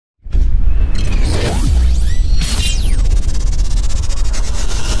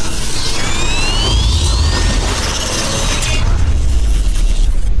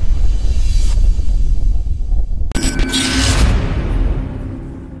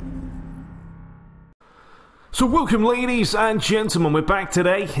So welcome ladies and gentlemen, we're back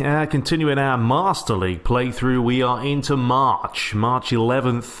today, continuing our Master League playthrough. We are into March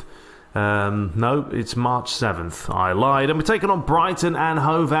 11th, no, it's March 7th, I lied, and we're taking on Brighton and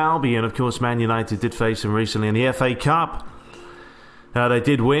Hove Albion. Of course, Man United did face them recently in the FA Cup. They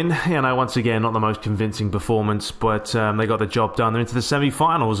did win, once again, not the most convincing performance, but they got the job done. They're into the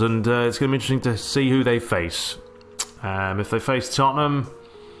semi-finals, and it's going to be interesting to see who they face. If they face Tottenham,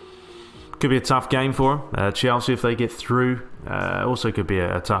 could be a tough game for them. Chelsea, if they get through, also could be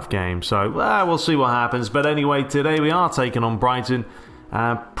a tough game. So, we'll see what happens. But anyway, today we are taking on Brighton.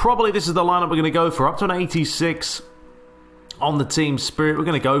 Probably this is the lineup we're going to go for. Up to an 86 on the team spirit. We're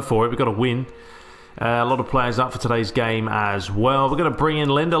going to go for it. We've got to win. A lot of players up for today's game as well. We're going to bring in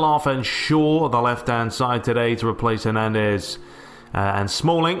Lindelof and Shaw on the left-hand side today to replace Hernandez and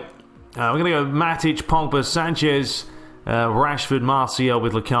Smalling. We're going to go Matic, Pogba, Sanchez, Rashford, Martial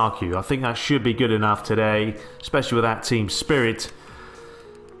with Lukaku. I think that should be good enough today, especially with that team spirit,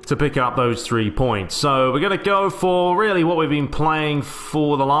 to pick up those 3 points. So we're going to go for really what we've been playing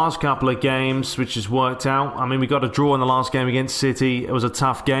for the last couple of games, which has worked out. I mean, we got a draw in the last game against City. It was a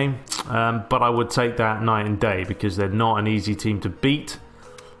tough game, but I would take that night and day because they're not an easy team to beat.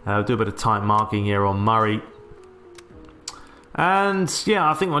 We'll do a bit of tight marking here on Murray. And yeah,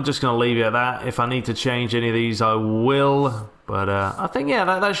 I think I'm just going to leave it at that. If I need to change any of these, I will. But I think, yeah,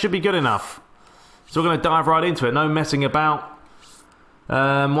 that should be good enough. So we're going to dive right into it. No messing about.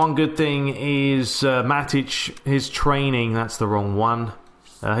 One good thing is Matic, his training, that's the wrong one.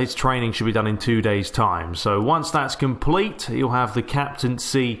 His training should be done in 2 days' time. So once that's complete, he'll have the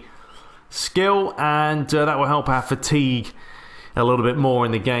captaincy skill. And that will help our fatigue a little bit more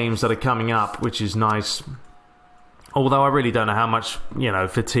in the games that are coming up, which is nice. Although I really don't know how much,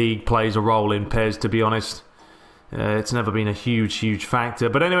 fatigue plays a role in PES, to be honest. It's never been a huge factor.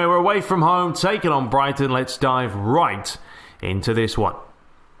 But anyway, we're away from home, taking on Brighton. Let's dive right into this one.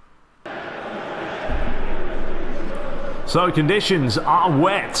 So conditions are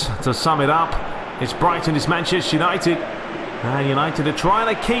wet, to sum it up. It's Brighton, it's Manchester United. And United are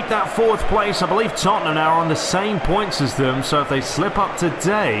trying to keep that 4th place. I believe Tottenham now are on the same points as them. So if they slip up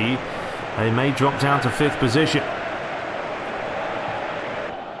today, they may drop down to 5th position.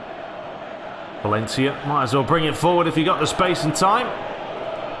 Valencia, might as well bring it forward if you got the space and time.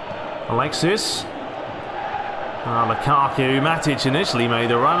 Alexis. Lukaku. Matic initially made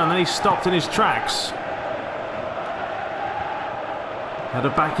the run and then he stopped in his tracks.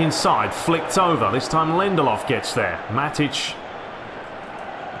 Headed back inside, flicked over. This time Lindelof gets there. Matic.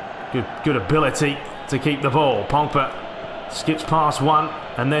 Good ability to keep the ball. Pogba skips past 1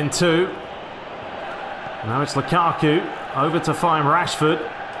 and then 2. Now it's Lukaku. Over to find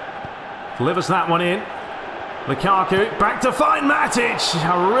Rashford. Delivers that one in. Lukaku back to find Matic.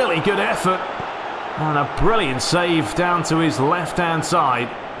 A really good effort. And a brilliant save down to his left-hand side.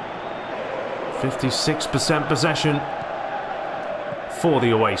 56% possession for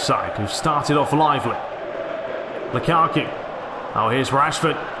the away side, who started off lively. Lukaku. Oh, here's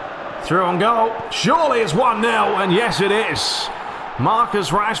Rashford. Through on goal. Surely it's 1-0. And yes, it is. Marcus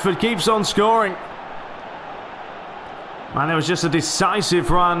Rashford keeps on scoring. And it was just a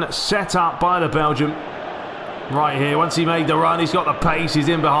decisive run set up by the Belgian. Right here, once he made the run, he's got the pace, he's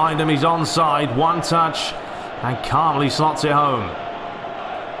in behind him, he's onside, 1 touch, and calmly slots it home.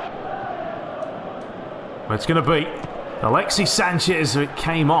 It's going to be Alexis Sanchez, who it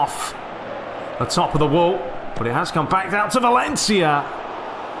came off the top of the wall, but it has come back down to Valencia,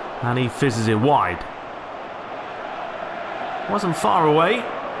 and he fizzes it wide. Wasn't far away.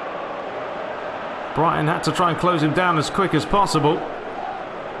 Brighton had to try and close him down as quick as possible.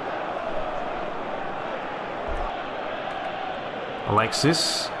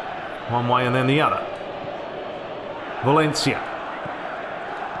 Alexis, one way and then the other. Valencia.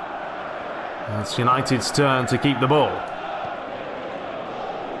 It's United's turn to keep the ball.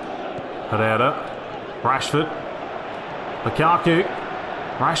 Herrera. Rashford. Lukaku.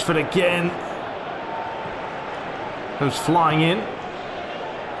 Rashford again. Goes flying in.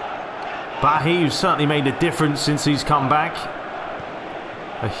 Bahi, who's certainly made a difference since he's come back.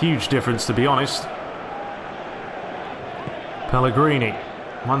 A huge difference, to be honest. Pellegrini.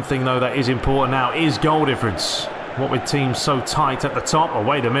 One thing, though, that is important now is goal difference. What with teams so tight at the top. Oh,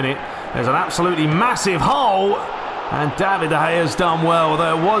 wait a minute. There's an absolutely massive hole. And David De Gea's done well.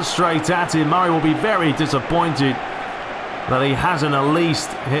 Although it was straight at him. Murray will be very disappointed that he hasn't at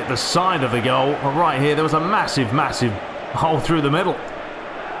least hit the side of the goal. But right here, there was a massive hole through the middle.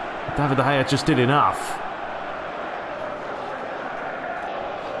 David De Gea just did enough.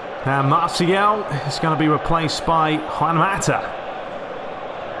 Now Martial is going to be replaced by Juan Mata.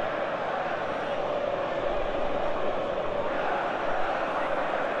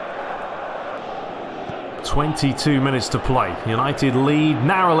 22 minutes to play. United lead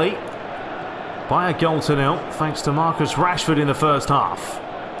narrowly by a goal to nil, thanks to Marcus Rashford in the first half.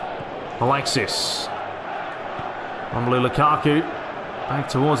 Alexis. Romelu Lukaku. Back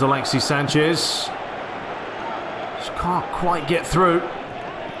towards Alexis Sanchez. Just can't quite get through.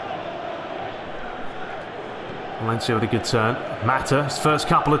 Valencia with a good turn. Mata, his first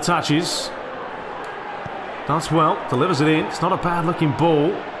couple of touches. Does well, delivers it in. It's not a bad looking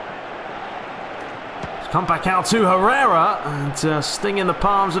ball. It's come back out to Herrera and sting in the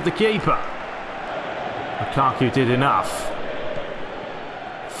palms of the keeper. Lukaku did enough.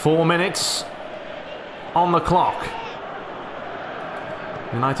 4 minutes on the clock.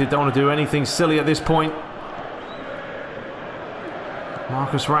 United don't want to do anything silly at this point.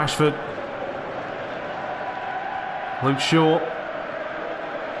 Marcus Rashford. Luke Shaw.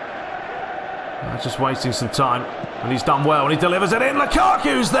 Just wasting some time. And he's done well and he delivers it in.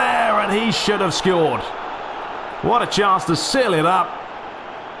 Lukaku's there and he should have scored. What a chance to seal it up.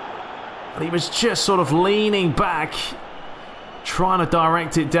 And he was just sort of leaning back, trying to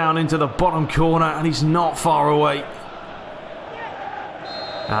direct it down into the bottom corner, and he's not far away.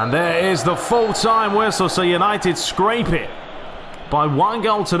 And there is the full-time whistle, so United scrape it by 1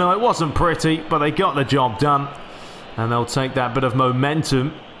 goal to nil. It wasn't pretty, but they got the job done. And they'll take that bit of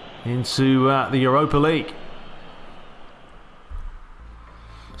momentum into the Europa League.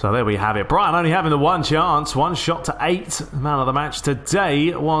 So there we have it. Brighton only having the one chance, 1 shot to 8. Man of the match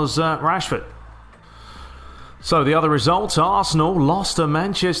today was Rashford. So the other results, Arsenal lost to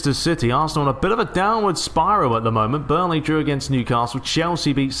Manchester City. Arsenal on a bit of a downward spiral at the moment. Burnley drew against Newcastle.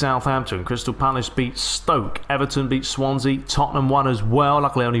 Chelsea beat Southampton. Crystal Palace beat Stoke. Everton beat Swansea. Tottenham won as well,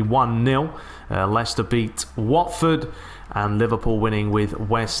 luckily only 1-0. Leicester beat Watford. And Liverpool winning with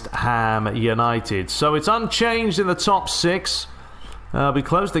West Ham United. So it's unchanged in the top 6. We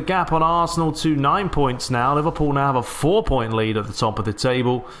closed the gap on Arsenal to 9 points now. Liverpool now have a 4-point lead at the top of the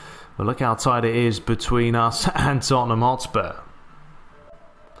table. But look how tight it is between us and Tottenham Hotspur.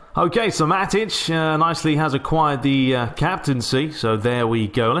 Okay, so Matic nicely has acquired the captaincy. So there we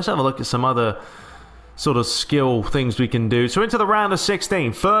go. Let's have a look at some other sort of skill things we can do. So into the round of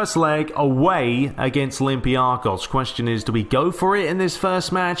 16. First leg away against Olympiakos. Question is, do we go for it in this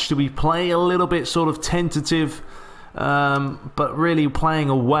first match? Do we play a little bit sort of tentative? But really playing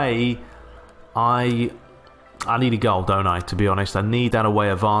away, I need a goal, don't I? To be honest, I need that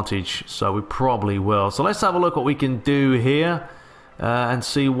away advantage, so we probably will. So let's have a look what we can do here and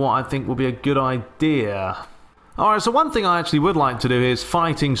see what I think will be a good idea. Alright, so one thing I actually would like to do is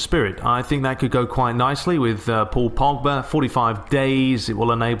fighting spirit. I think that could go quite nicely with Paul Pogba. 45 days, it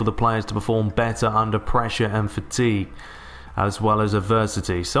will enable the players to perform better under pressure and fatigue, as well as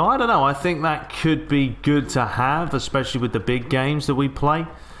adversity. So I don't know, I think that could be good to have, especially with the big games that we play.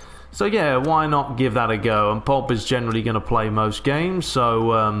 So yeah, why not give that a go? And Pogba's generally going to play most games,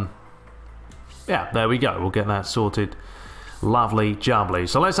 so yeah, there we go. We'll get that sorted. Lovely jubbly.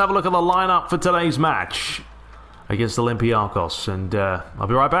 So let's have a look at the lineup for today's match against Olympiakos, and I'll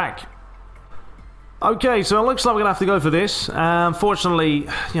be right back. Okay, so it looks like we're going to have to go for this. Unfortunately,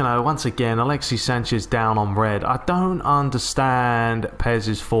 you know, once again, Alexis Sanchez down on red. I don't understand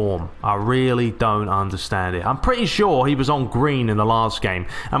PES's form. I really don't understand it. I'm pretty sure he was on green in the last game,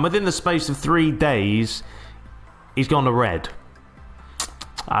 and within the space of 3 days, he's gone to red.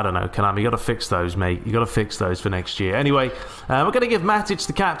 I don't know, Konami, you got to fix those, mate. You got to fix those for next year. Anyway, we're going to give Matic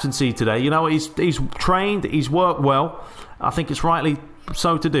the captaincy today. You know, he's trained, he's worked well. I think it's rightly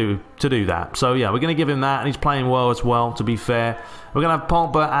so to do that. So yeah, we're going to give him that, and he's playing well as well, to be fair. We're going to have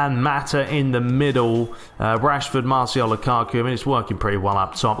Pogba and Mata in the middle. Rashford, Martial, Lukaku. I mean, it's working pretty well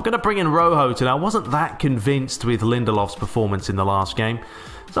up top. We're going to bring in Rojo today. I wasn't that convinced with Lindelof's performance in the last game,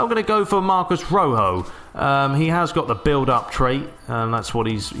 so I'm going to go for Marcus Rojo. He has got the build-up trait, and that's what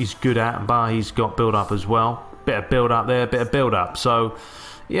he's good at. But he's got build-up as well. Bit of build-up there, bit of build-up. So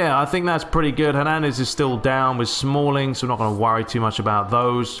yeah, I think that's pretty good. Hernandez is still down with Smalling, so we're not going to worry too much about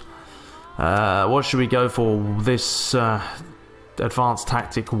those. What should we go for this advanced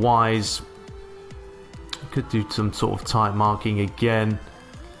tactic-wise? Could do some sort of tight marking again.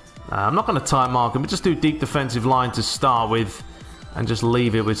 I'm not going to tight mark him, but just do deep defensive line to start with, and just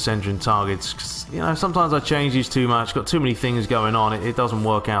leave it with centering targets. 'Cause, you know, sometimes I change these too much. Got too many things going on. It doesn't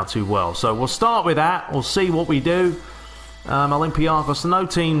work out too well. So we'll start with that. We'll see what we do. Olympiakos, no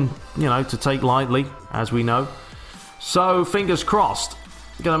team, you know, to take lightly, as we know. So fingers crossed.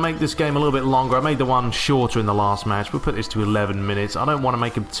 Going to make this game a little bit longer. I made the one shorter in the last match. We'll put this to 11 minutes. I don't want to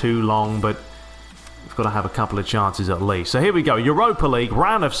make them too long, but we've got to have a couple of chances at least. So here we go. Europa League,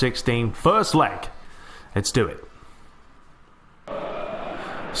 round of 16, first leg. Let's do it.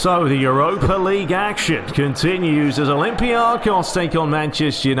 So the Europa League action continues as Olympiakos take on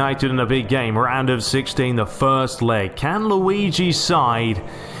Manchester United in a big game. Round of 16, the first leg. Can Luigi's side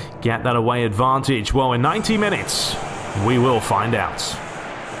get that away advantage? Well, in 90 minutes, we will find out.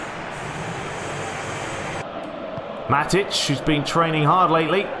 Matic, who's been training hard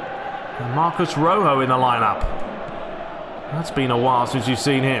lately. And Marcus Rojo in the lineup. That's been a while since you've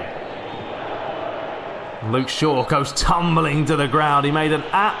seen him. Luke Shaw goes tumbling to the ground. He made an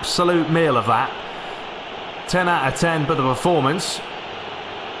absolute meal of that. 10 out of 10 for the performance.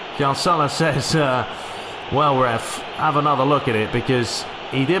 Jansala says, well, ref, have another look at it because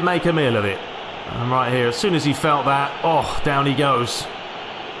he did make a meal of it. And right here, as soon as he felt that, oh, down he goes.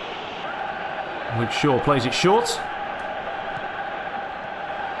 Luke Shaw plays it short.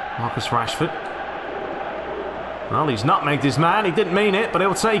 Marcus Rashford. Well, he's nutmegged his man. He didn't mean it, but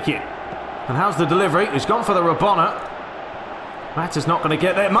he'll take it. And how's the delivery? He's gone for the Rabona. Mata's not going to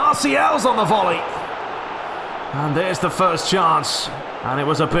get there. Martial's on the volley. And there's the first chance. And it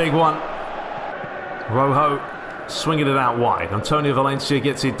was a big one. Rojo swinging it out wide. Antonio Valencia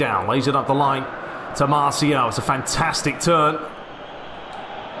gets it down. Lays it up the line to Martial. It's a fantastic turn.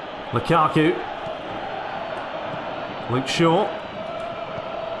 Lukaku. Luke Shaw.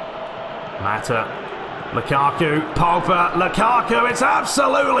 Mata. Lukaku, Pogba, Lukaku, it's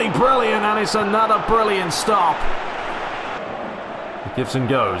absolutely brilliant, and it's another brilliant stop. He gives and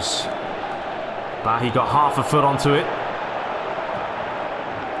goes. But he got half a foot onto it.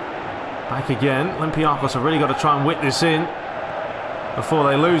 Back again. Olympiakos have really got to try and whip this in before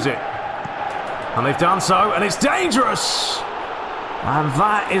they lose it. And they've done so, and it's dangerous! And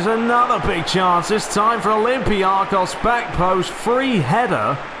that is another big chance, this time for Olympiakos. Back post, free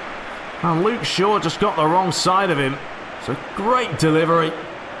header. And Luke Shaw just got the wrong side of him. It's a great delivery.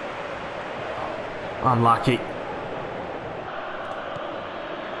 Unlucky.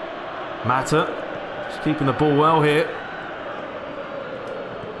 Mata just keeping the ball well here.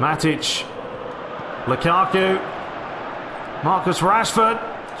 Matic. Lukaku. Marcus Rashford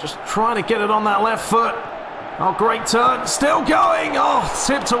just trying to get it on that left foot. Oh, great turn. Still going. Oh,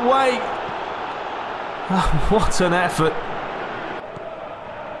 tipped away. Oh, what an effort.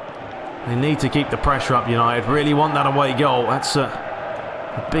 They need to keep the pressure up, United. Really want that away goal. That's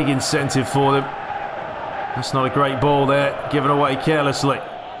a big incentive for them. That's not a great ball there. Given away carelessly.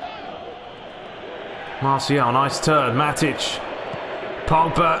 Martial, nice turn. Matic.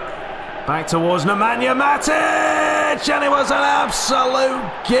 Pogba. Back towards Nemanja Matic. And it was an absolute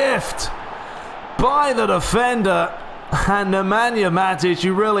gift by the defender. And Nemanja Matic,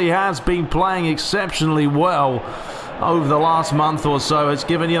 who really has been playing exceptionally well over the last month or so, has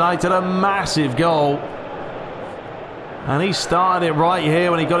given United a massive goal. And he started it right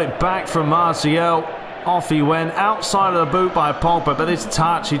here when he got it back from Martial. Off he went, outside of the boot by Pogba, but his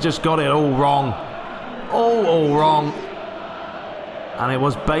touch, he just got it all wrong. All wrong. And it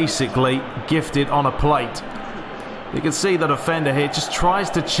was basically gifted on a plate. You can see the defender here just tries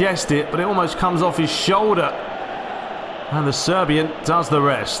to chest it, but it almost comes off his shoulder. And the Serbian does the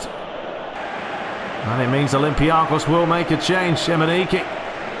rest. And it means Olympiakos will make a change. Emenike.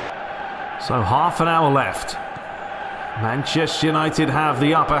 So half an hour left. Manchester United have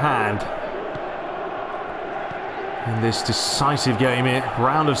the upper hand in this decisive game here.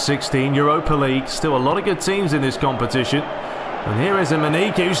 Round of 16, Europa League. Still a lot of good teams in this competition. And here is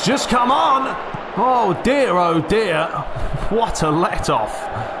Emenike, who's just come on. Oh dear, oh dear. What a let-off.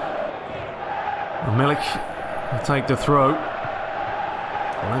 Milik will take the throw.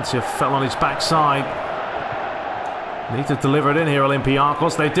 Valencia fell on his backside. Need to deliver it in here,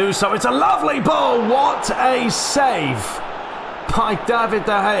 Olympiakos. They do so. It's a lovely ball. What a save by David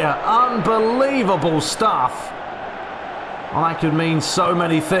De Gea. Unbelievable stuff. Well, that could mean so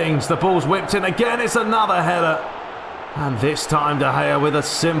many things. The ball's whipped in again. It's another header. And this time De Gea with a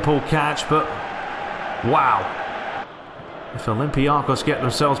simple catch. But wow. If Olympiakos get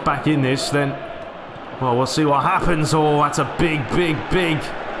themselves back in this, then, well, we'll see what happens. Oh, that's a big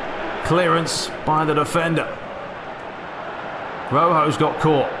clearance by the defender. Rojo's got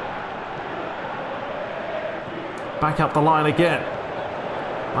caught. Back up the line again.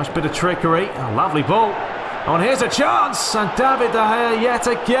 Nice bit of trickery. A lovely ball. Oh, and here's a chance. And David De Gea yet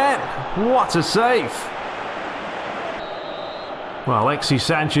again. What a save. Well, Alexis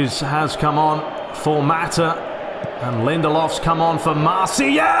Sanchez has come on for Mata. And Lindelof's come on for Martial.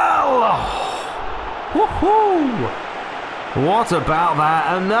 Woohoo! What about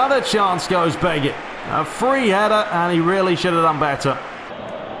that? Another chance goes begging. A free header, and he really should have done better.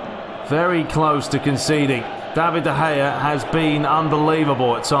 Very close to conceding. David De Gea has been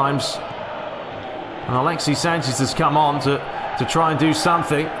unbelievable at times. And Alexis Sanchez has come on to to try and do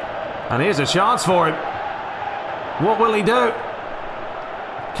something. And here's a chance for him. What will he do?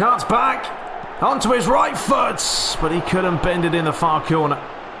 Cuts back onto his right foot, but he couldn't bend it in the far corner.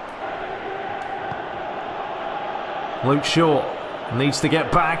 Luke Shaw needs to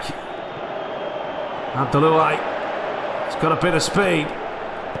get back. Abdullah, he's got a bit of speed.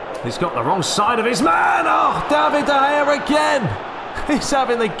 He's got the wrong side of his man. Oh, David De Gea again. He's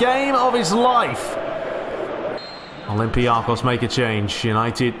having the game of his life. Olympiakos make a change.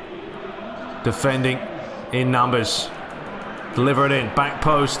 United defending in numbers. Deliver it in. Back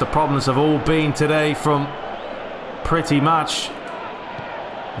post. The problems have all been today from pretty much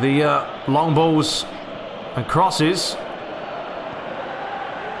the long balls and crosses.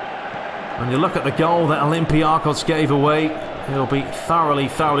 When you look at the goal that Olympiakos gave away, they'll be thoroughly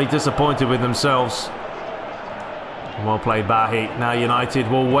disappointed with themselves. Well played, Bahi. Now United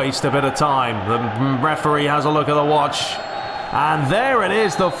will waste a bit of time. The referee has a look at the watch. And there it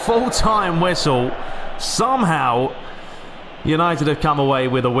is, the full-time whistle. Somehow, United have come away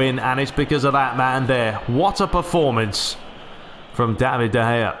with a win, and it's because of that man there. What a performance from David De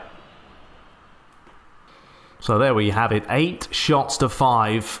Gea. So there we have it. 8 shots to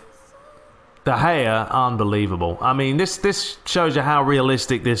 5. De Gea, unbelievable. I mean, this shows you how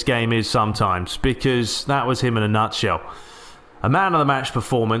realistic this game is sometimes, because that was him in a nutshell. A man of the match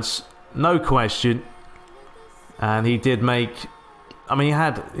performance, no question. And he did make... I mean, he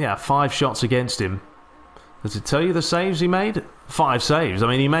had 5 shots against him. Does it tell you the saves he made? 5 saves. I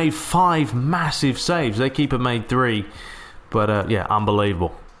mean, he made 5 massive saves. Their keeper made 3. But, yeah,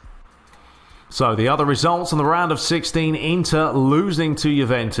 unbelievable. So, the other results in the round of 16, Inter losing to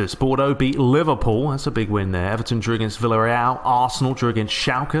Juventus. Bordeaux beat Liverpool. That's a big win there. Everton drew against Villarreal. Arsenal drew against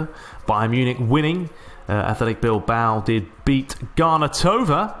Schalke. Bayern Munich winning. Athletic Bilbao did beat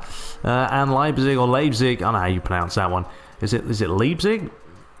Garnatova. And Leipzig, I don't know how you pronounce that one. Is it Leipzig?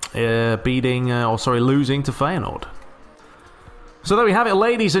 Losing to Feyenoord. So there we have it,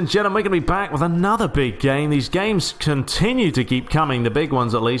 ladies and gentlemen. We're going to be back with another big game. These games continue to keep coming, the big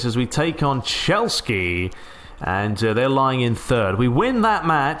ones at least, as we take on Chelsea. And they're lying in third. We win that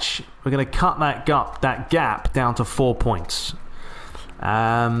match, we're going to cut that gap down to 4 points.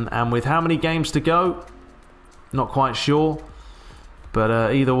 And with how many games to go? Not quite sure.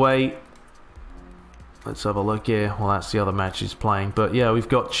 But either way, let's have a look here. Well, that's the other match he's playing. But yeah, we've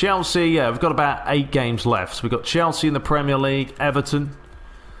got Chelsea. Yeah, we've got about 8 games left. So we've got Chelsea in the Premier League, Everton.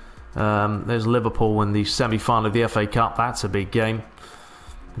 There's Liverpool in the semi-final of the FA Cup. That's a big game.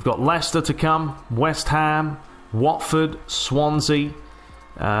 We've got Leicester to come, West Ham, Watford, Swansea,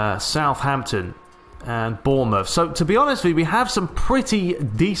 Southampton, and Bournemouth. So to be honest with you, we have some pretty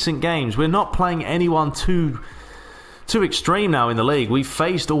decent games. We're not playing anyone too extreme now in the league. We've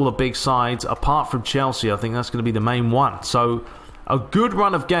faced all the big sides apart from Chelsea. I think that's going to be the main one. So a good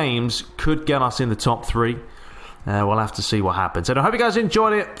run of games could get us in the top 3. We'll have to see what happens. And I hope you guys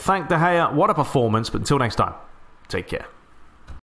enjoyed it. Thank De Gea. What a performance. But until next time, take care.